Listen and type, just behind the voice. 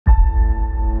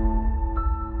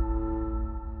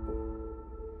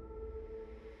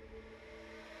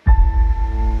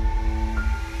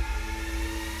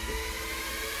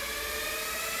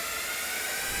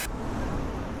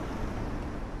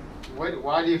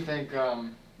why do you think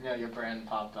your brand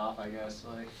popped off? I guess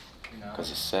Because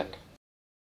it's sick.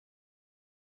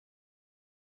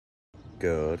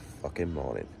 Good fucking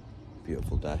morning.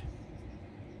 Beautiful day.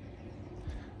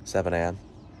 7 AM.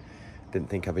 Didn't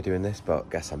think I'd be doing this, but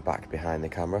guess I'm back behind the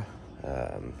camera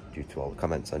due to all the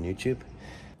comments on YouTube.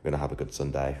 We're gonna have a good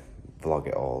Sunday, vlog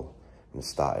it all, and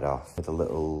start it off with a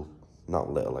little,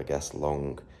 not little I guess,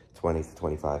 long 20 to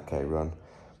 25k run.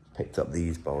 Picked up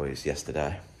these boys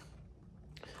yesterday,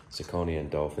 Saucony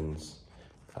Endorphins.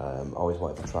 Always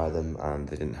wanted to try them and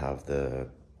they didn't have the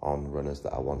On runners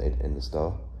that I wanted in the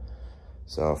store.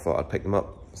 So I thought I'd pick them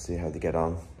up, see how they get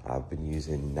on. I've been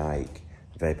using Nike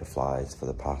Vaporflies for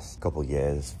the past couple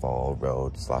years for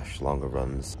road/longer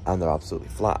runs and they're absolutely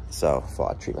flat, so I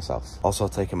thought I'd treat myself. Also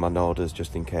taking my Nordas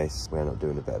just in case we end up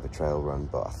doing a bit of a trail run,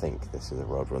 but I think this is a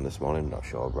road run this morning, not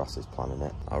sure Ross is planning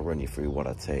it. I'll run you through what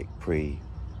I take pre,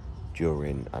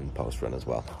 during and post run as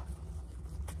well.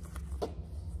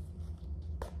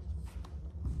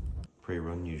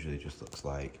 Pre-run usually just looks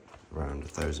like around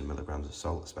 1,000 milligrams of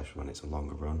salt, especially when it's a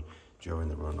longer run. During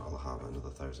the run, I'll have another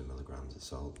 1,000 milligrams of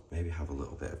salt. Maybe have a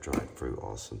little bit of dried fruit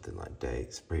or something like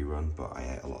dates pre-run, but I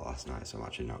ate a lot last night, so I'm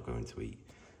actually not going to eat.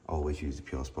 Always use the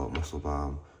Pure Sport Muscle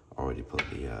Balm. Already put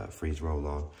the freeze roll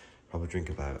on. Probably drink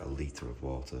about 1 litre of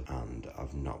water, and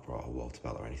I've not brought a water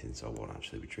bottle or anything, so I won't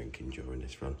actually be drinking during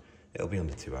this run. It'll be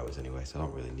under 2 hours anyway, so I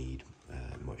don't really need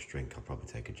much drink. I'll probably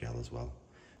take a gel as well.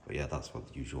 But yeah, that's what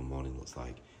the usual morning looks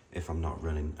like. If I'm not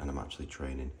running and I'm actually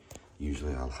training,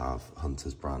 usually I'll have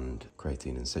Hunter's brand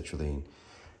creatine and citrulline.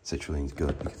 Citrulline's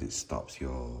good because it stops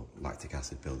your lactic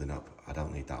acid building up. I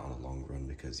don't need that on a long run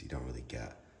because you don't really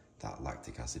get that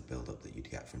lactic acid buildup that you'd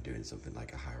get from doing something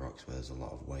like a Hyrox where there's a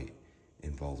lot of weight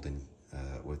involved in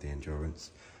with the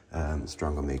endurance.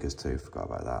 Strong omegas too, forgot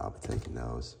about that, I'll be taking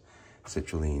those.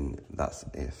 Citrulline, that's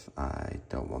if I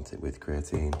don't want it with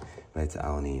creatine.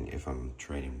 Beta-alanine if I'm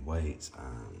training weights,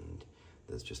 and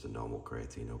there's just a normal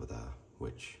creatine over there,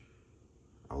 which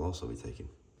I'll also be taking.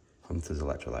 Hunter's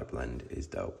electrolyte blend is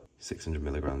dope. 600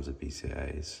 milligrams of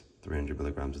BCAAs, 300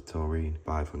 milligrams of taurine,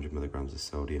 500 milligrams of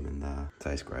sodium in there.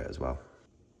 Tastes great as well.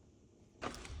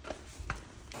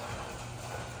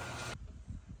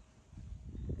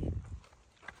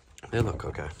 They look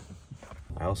okay.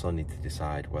 I also need to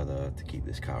decide whether to keep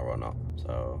this car or not,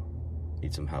 so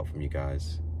need some help from you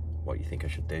guys, what you think I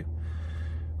should do.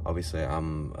 Obviously,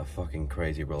 I'm a fucking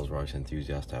crazy Rolls-Royce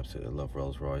enthusiast. I absolutely love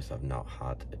Rolls-Royce. I've not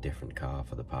had a different car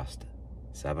for the past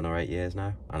 7 or 8 years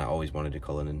now, and I always wanted a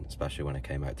Cullinan, especially when I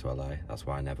came out to LA. That's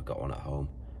why I never got one at home.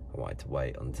 I wanted to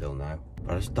wait until now,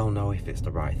 but I just don't know if it's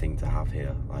the right thing to have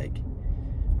here. Like,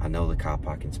 I know the car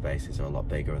parking spaces are a lot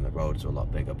bigger and the roads are a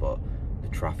lot bigger, but the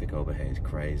traffic over here is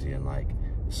crazy, and like,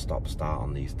 stop start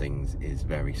on these things is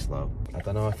very slow. I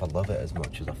don't know if I love it as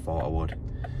much as I thought I would.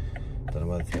 I don't know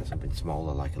whether to get something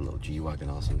smaller, like a little G-Wagon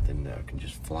or something that I can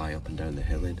just fly up and down the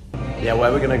hill in. Yeah,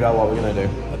 where are we gonna go? What are we gonna do?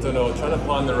 I don't know, trying to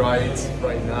plan the rides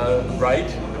right now. Ride?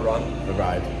 The run? The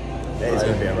ride. It is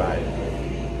gonna be a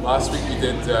ride. Last week we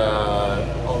did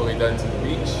all the way down to the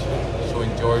beach,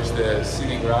 showing George the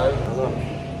scenic route.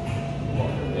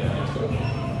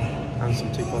 And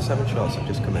some 247 shots have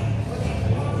just come in.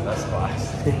 That's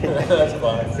class. That's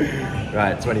class.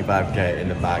 Right, 25k in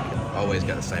the bag. Always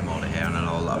get the same order here, and I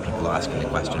know a lot of people are asking the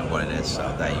question of what it is,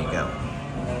 so there you go.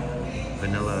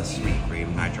 Vanilla sweet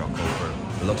cream nitro cold brew.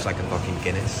 It looks like a fucking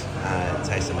Guinness. It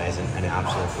tastes amazing, and it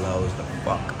absolutely blows the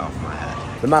fuck off my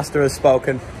head. The master has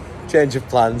spoken. Change of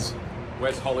plans.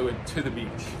 West Hollywood to the beach.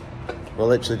 We're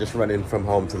literally just running from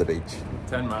home to the beach.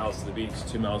 10 miles to the beach,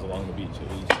 2 miles along the beach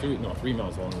at least. 3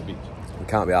 miles along the beach. We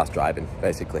can't be arsed driving,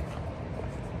 basically.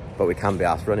 But we can be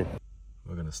arsed running.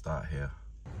 We're gonna start here.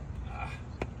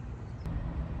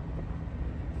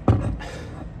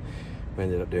 We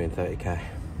ended up doing 30k.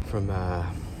 From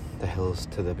the hills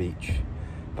to the beach,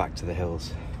 back to the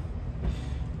hills.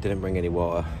 Didn't bring any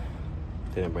water,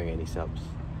 didn't bring any subs,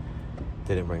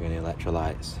 didn't bring any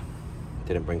electrolytes,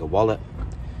 didn't bring a wallet,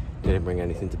 didn't bring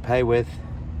anything to pay with,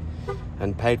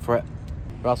 and paid for it.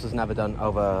 Ross has never done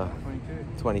over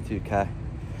 22k.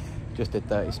 Just did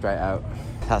 30 straight out.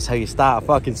 That's how you start a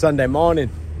fucking Sunday morning.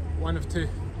 1 of 2.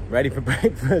 Ready for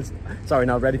breakfast. Sorry,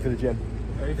 no, ready for the gym.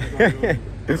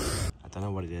 I don't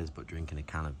know what it is, but drinking a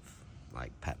can of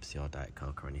like Pepsi or Diet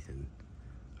Coke or anything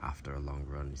after a long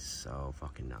run is so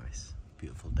fucking nice.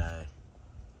 Beautiful day.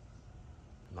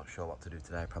 Not sure what to do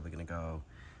today. Probably gonna go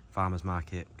farmer's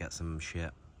market, get some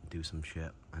shit, do some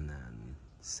shit, and then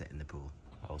sit in the pool.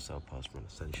 Also, post run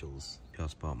essentials, Pure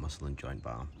Sport Muscle and Joint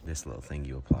Balm. This little thing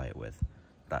you apply it with,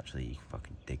 actually you can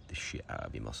fucking dig the shit out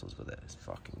of your muscles with it. It's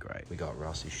fucking great. We got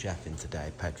Ross's chef in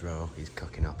today, Pedro. He's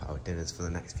cooking up our dinners for the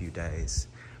next few days.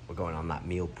 We're going on that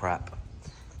meal prep.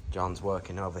 John's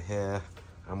working over here.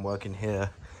 I'm working here.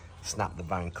 Snap the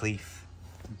Van Cleef.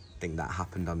 Think that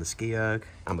happened on the ski erg.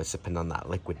 And we're sipping on that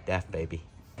liquid death, baby.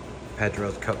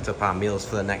 Pedro's cooked up our meals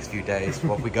for the next few days.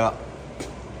 What we got?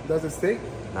 That's a steak.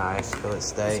 Nice, fillet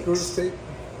steaks. Skirt steak.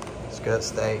 Skirt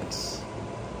steaks.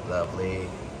 Lovely.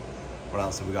 What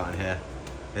else have we got in here?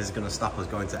 This is gonna stop us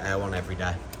going to Air One every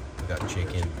day. We got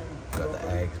chicken, we got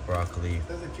the eggs, broccoli.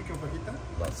 That's a chicken fajita.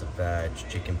 Lots of veg,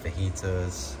 chicken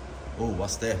fajitas. Oh,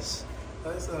 what's this?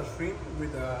 That's a shrimp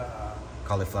with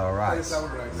Cauliflower rice.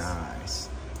 Cauliflower rice. Nice.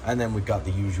 And then we've got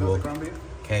the usual That's the ground beef.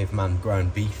 caveman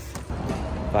ground beef.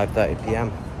 5:30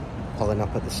 p.m. Pulling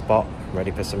up at the spot,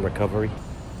 ready for some recovery.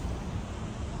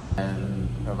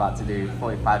 We're about to do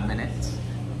 45 minutes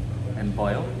and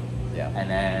boil. Yeah. And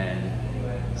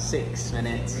then 6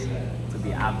 minutes to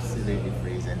be absolutely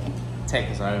freezing. Take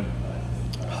us home.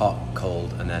 Hot,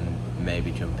 cold, and then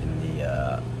maybe jump in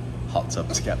the hot tub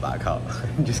to get back hot.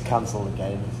 Just cancel the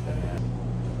games.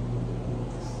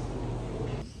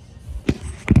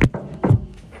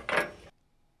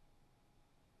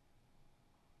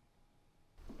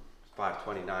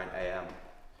 5:29 a.m.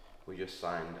 We just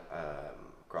signed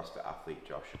CrossFit athlete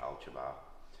Josh Alchabar,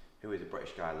 who is a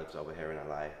British guy, lives over here in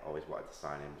LA. Always wanted to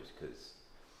sign him just because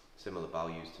similar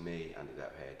values to me, and he's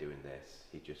out here doing this.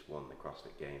 He just won the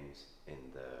CrossFit Games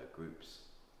in the groups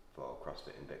for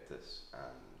CrossFit Invictus,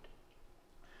 and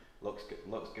looks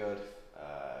good,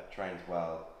 trains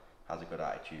well, has a good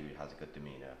attitude, has a good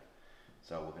demeanour.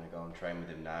 So we're going to go and train with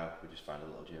him now. We just found a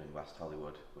little gym in West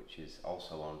Hollywood, which is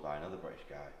also owned by another British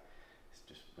guy.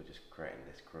 We're just creating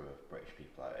this crew of British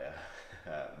people out here.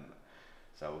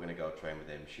 So we're going to go train with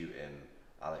him, shoot him.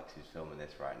 Alex, who's filming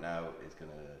this right now, is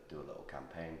going to do a little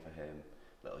campaign for him,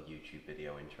 little YouTube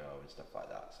video intro and stuff like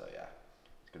that. So yeah,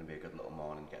 it's going to be a good little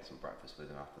morning, get some breakfast with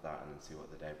him after that, and then see what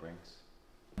the day brings.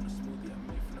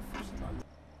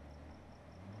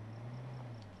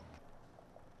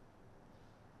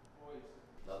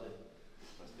 Lovely.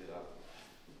 Let's do that.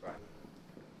 Right.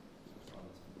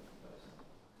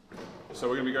 So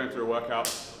we're going to be going through a workout,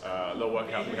 a little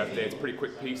workout we have today. It's a pretty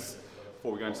quick piece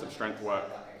before we go into some strength work.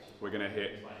 We're going to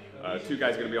hit, 2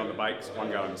 guys are going to be on the bikes, 1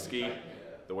 guy on the ski.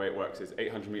 The way it works is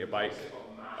 800-meter bike,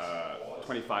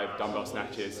 25 dumbbell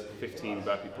snatches, 15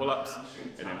 burpee pull-ups,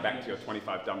 and then back to your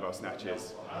 25 dumbbell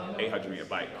snatches, 800-meter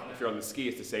bike. If you're on the ski,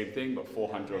 it's the same thing, but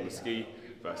 400 on the ski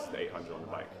versus the 800 on the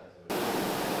bike.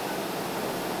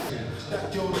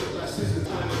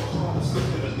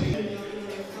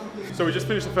 So we just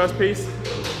finished the first piece.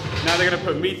 Now they're going to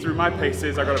put me through my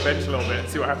paces. I've got to bench a little bit,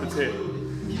 see what happens here.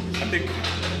 I think,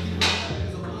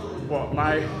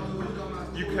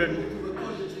 you can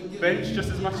bench just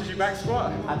as much as you back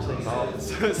squat? Actually not.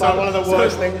 So one of the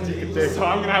worst things you can do. So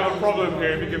I'm going to have a problem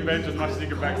here if you can bench as much as you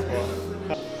can back squat.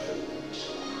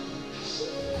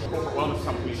 Wellness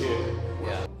company here.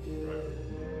 Yeah.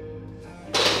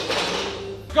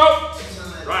 Go!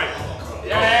 Right.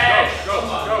 Yeah. Go.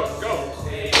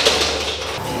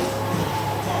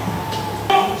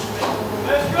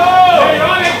 Let's go! Hey,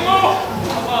 on it, go!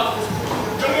 Come on.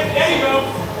 There you go.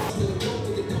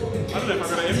 I don't know if I'm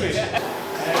gonna hit me.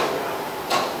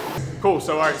 Cool,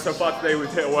 so alright, so far today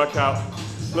we've hit a workout, a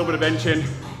little bit of benching.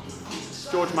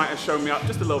 George might have shown me up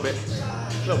just a little bit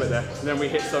there. And then we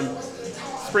hit some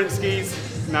sprint skis.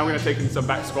 Now we're gonna take in some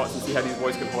back squats and see how these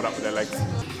boys can hold up with their legs.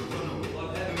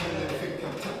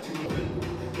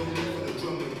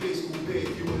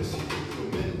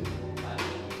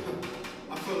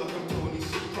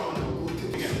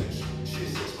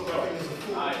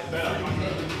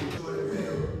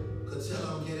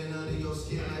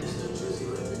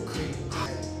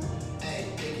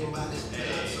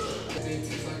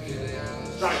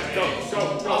 Right, go.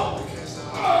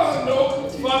 Oh, no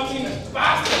fucking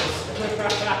bastards!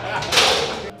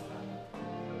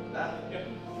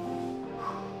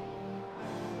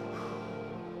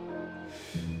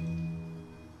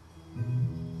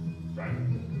 Right,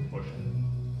 push.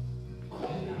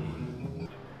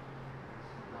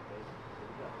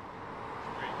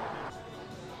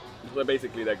 So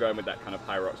basically they're going with that kind of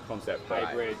Hyrox concept.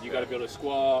 Hybrid. You got to be able to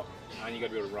squat and you got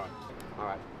to be able to run. All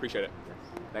right. Appreciate it.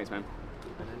 Thanks, man.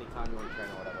 And anytime you want to train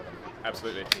or whatever.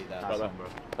 Absolutely. That. Brother. Awesome, bro.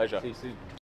 Pleasure. See you soon.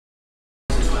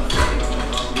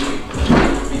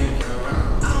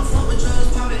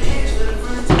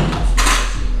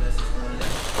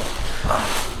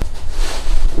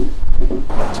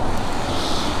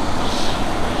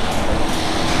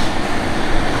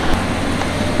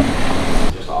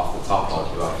 Just off the top,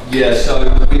 Yeah, so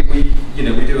we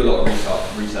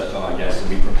research on, I guess, and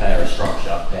we prepare a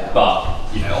structure.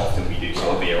 But, you know, often we do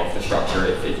sort of veer off the structure.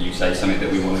 If you say something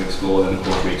that we want to explore, then of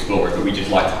course we explore it. But we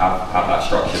just like to have that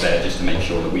structure there just to make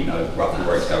sure that we know roughly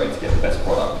where it's going to get the best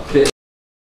product.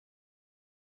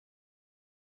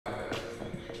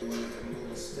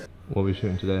 What are we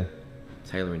shooting today?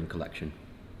 Tailoring collection.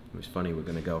 It was funny, we're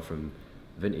going to go from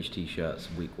vintage t-shirts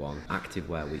week 1,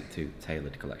 activewear week 2,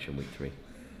 tailored collection week 3.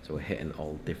 So we're hitting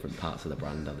all different parts of the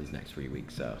brand on these next 3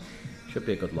 weeks, so should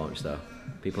be a good launch though.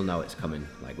 People know it's coming,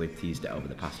 like we've teased it over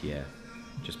the past year.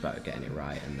 Just about getting it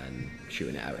right and then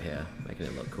shooting it out here, making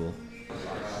it look cool.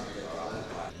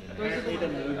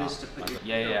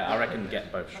 Yeah, I reckon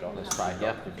get both shots. Let's try it,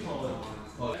 yeah?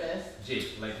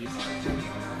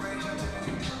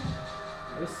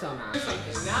 It was so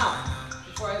nice. Now,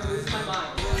 before I lose my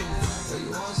mind.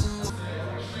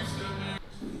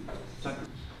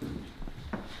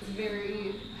 It's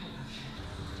very...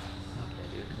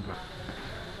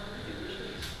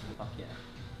 Fuck yeah.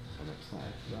 I'm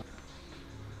excited. Yeah.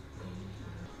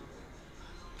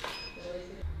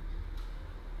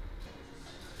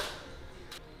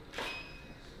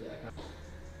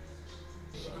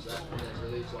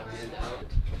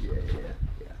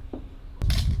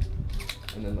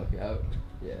 And then look out.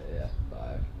 Yeah.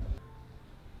 5.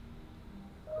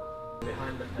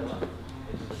 Behind the pillar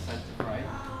is the centre frame,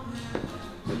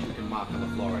 which you can mark on the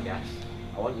floor, I guess.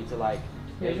 I want you to like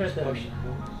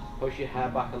push your hair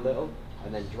back a little,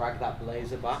 and then drag that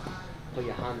blazer back. Put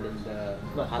your hand in the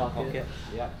hand pocket.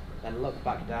 Yeah. Then look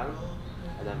back down,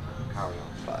 and then carry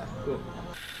on. 5. Cool.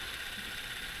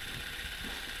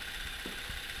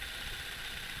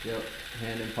 Yep,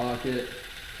 hand in pocket,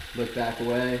 look back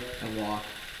away, and walk.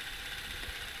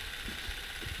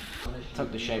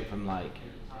 Took the shape from like,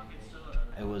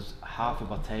 it was half a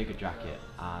Bottega jacket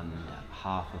and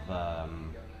half of,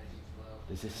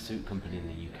 there's this suit company in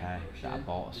the UK that I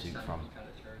bought a suit from.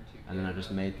 And then I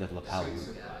just made the lapel,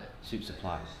 Suit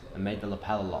Supply, and made the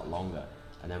lapel a lot longer.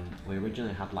 And then we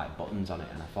originally had like buttons on it,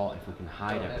 and I thought if we can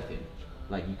hide everything,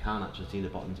 like you can't actually see the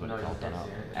buttons when it's all done up.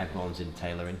 Everyone's in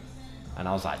tailoring. And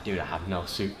I was like, dude, I have no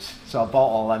suits. So I bought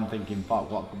all them thinking, fuck,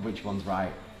 which one's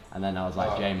right? And then I was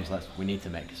like, James, we need to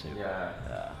make a suit. Yeah.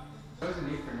 There's a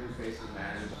need for new faces,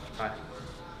 man. Hi.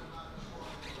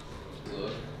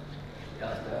 Look.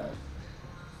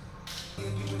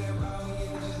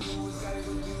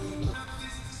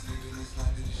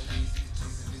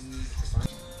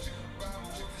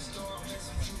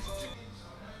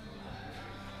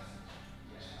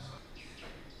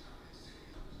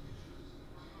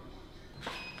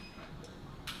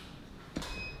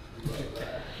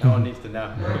 No one needs to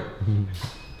know.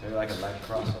 Do like a leg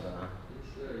cross, I don't know.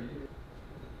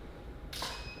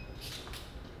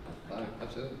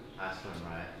 Absolutely. That's one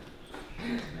right.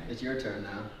 It's your turn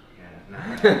now.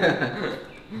 Yeah.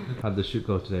 How'd the shoot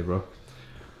go today, bro?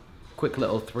 Quick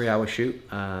little 3-hour shoot,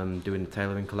 doing the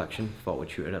tailoring collection. Thought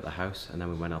we'd shoot it at the house, and then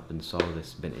we went up and saw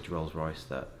this vintage Rolls Royce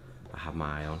that I had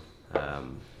my eye on.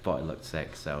 Thought it looked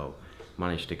sick, so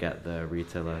managed to get the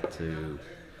retailer to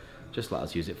just let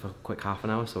us use it for a quick half an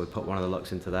hour. So we put one of the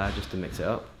looks into there just to mix it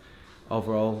up.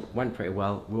 Overall, went pretty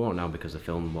well. We won't know because the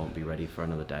film won't be ready for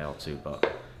another day or two,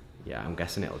 but yeah, I'm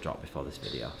guessing it'll drop before this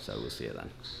video, so we'll see it then.